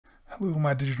Hello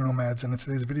my digital nomads, and in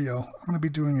today's video I'm going to be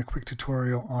doing a quick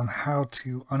tutorial on how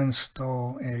to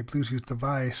uninstall a Bluetooth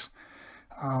device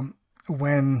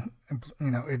when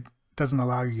it doesn't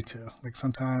allow you to. Like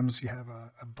sometimes you have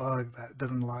a bug that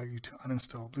doesn't allow you to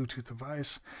uninstall a Bluetooth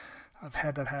device. I've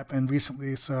had that happen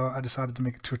recently, so I decided to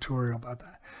make a tutorial about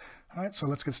that. Alright, so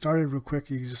let's get started real quick.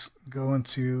 You just go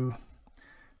into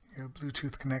your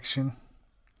Bluetooth connection,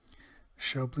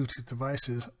 show Bluetooth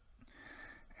devices,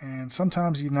 and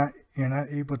sometimes you're not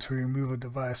able to remove a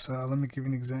device. So let me give you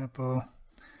an example.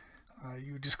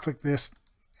 You just click this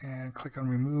and click on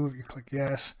remove. You click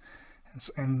yes,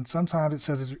 and sometimes it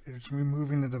says it's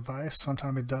removing the device.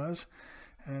 Sometimes it does,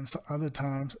 and so other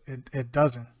times it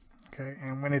doesn't. Okay,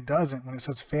 and when it doesn't, when it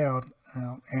says failed,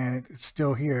 and it's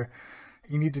still here,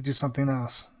 you need to do something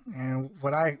else. And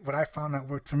what I found that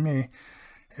worked for me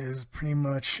is pretty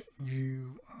much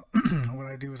what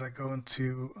I do is I go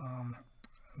into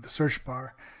the search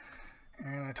bar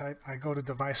and I go to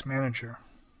device manager.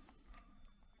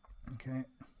 Okay,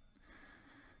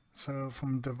 so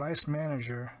from device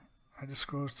manager I just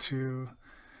go to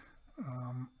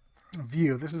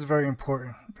view. This is very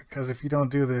important because if you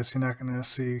don't do this, you're not going to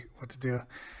see what to do.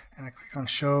 And I click on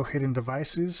show hidden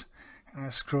devices, and I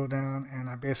scroll down and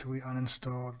I basically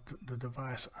uninstall the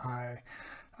device I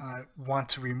want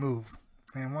to remove.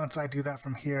 And once I do that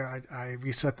from here, I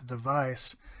reset the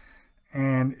device,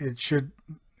 and it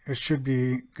should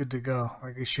be good to go.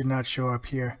 Like it should not show up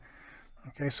here.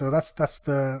 Okay, so that's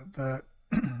the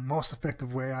most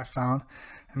effective way I found.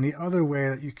 And the other way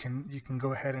that you can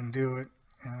go ahead and do it,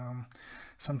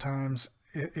 sometimes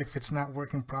if it's not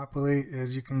working properly,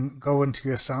 is you can go into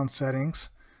your sound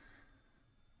settings,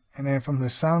 and then from the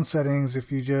sound settings,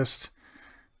 if you just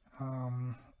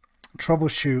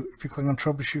troubleshoot, if you click on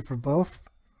troubleshoot for both,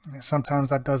 sometimes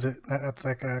that does it. That's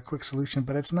like a quick solution,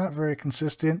 but it's not very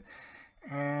consistent,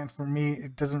 and for me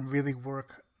it doesn't really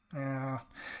work.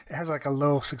 It has like a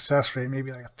low success rate,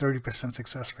 maybe like a 30%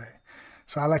 success rate.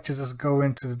 So I like to just go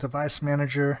into the device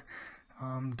manager,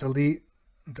 delete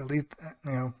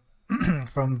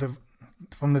from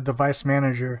the device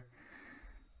manager,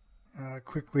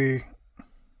 quickly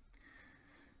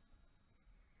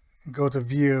go to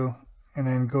view, and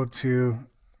then go to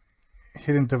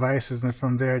hidden devices, and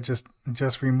from there just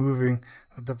removing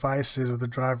the devices or the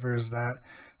drivers that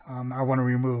I want to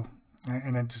remove,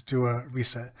 and then just do a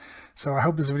reset. So I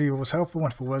hope this video was helpful,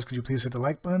 and if it was, could you please hit the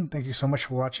like button. Thank you so much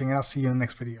for watching. I'll see you in the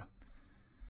next video.